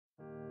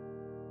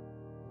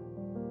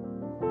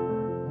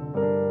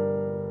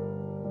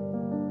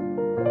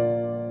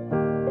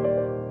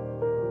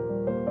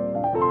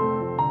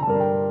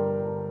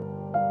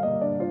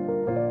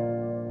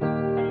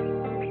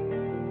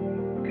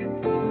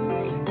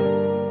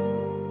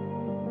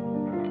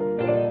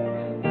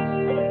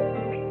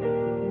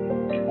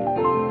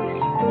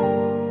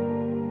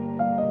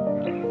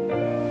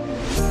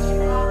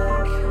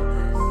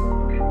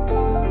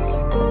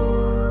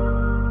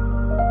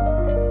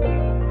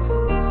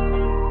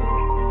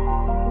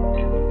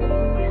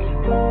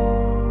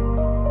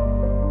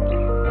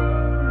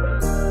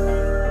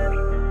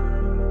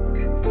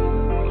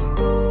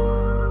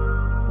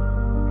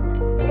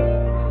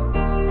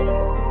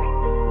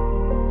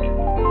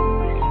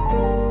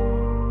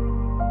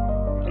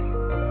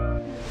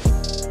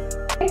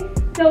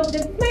So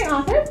this is my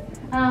office.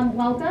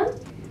 Welcome.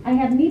 I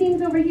have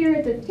meetings over here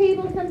at this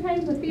table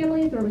sometimes with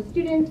families or with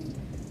students,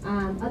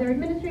 other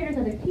administrators,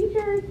 other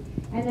teachers,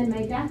 and then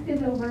my desk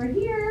is over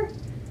here.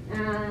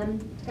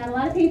 Got a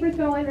lot of papers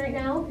going right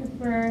now because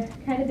we're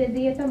kind of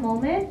busy at the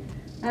moment.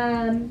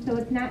 So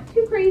it's not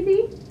too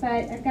crazy,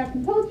 but I've got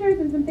some posters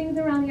and some things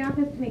around the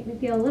office to make me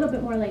feel a little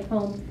bit more like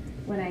home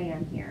when I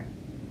am here.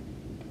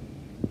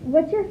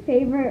 What's your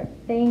favorite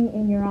thing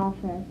in your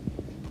office?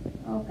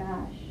 Oh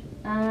gosh.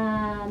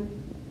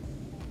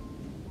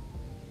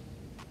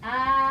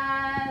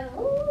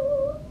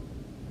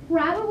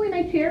 Probably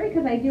my chair,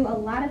 because I do a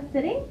lot of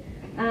sitting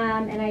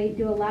and I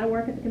do a lot of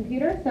work at the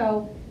computer,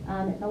 so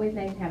it's always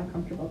nice to have a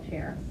comfortable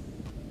chair.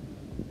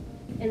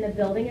 In the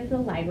building is the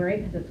library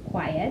because it's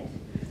quiet,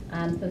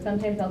 so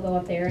sometimes I'll go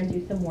up there and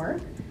do some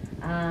work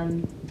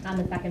on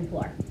the second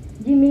floor.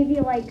 Do you maybe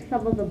like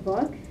some of the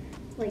books?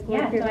 Like,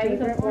 yeah, so I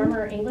was a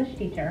former one? English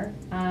teacher,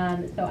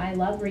 so I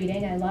love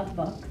reading, I love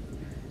books.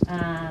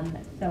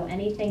 So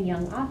anything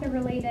young author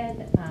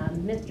related,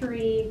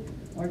 mystery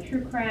or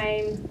true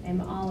crime,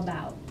 I'm all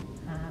about.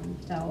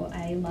 So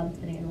I love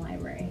sitting in the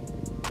library.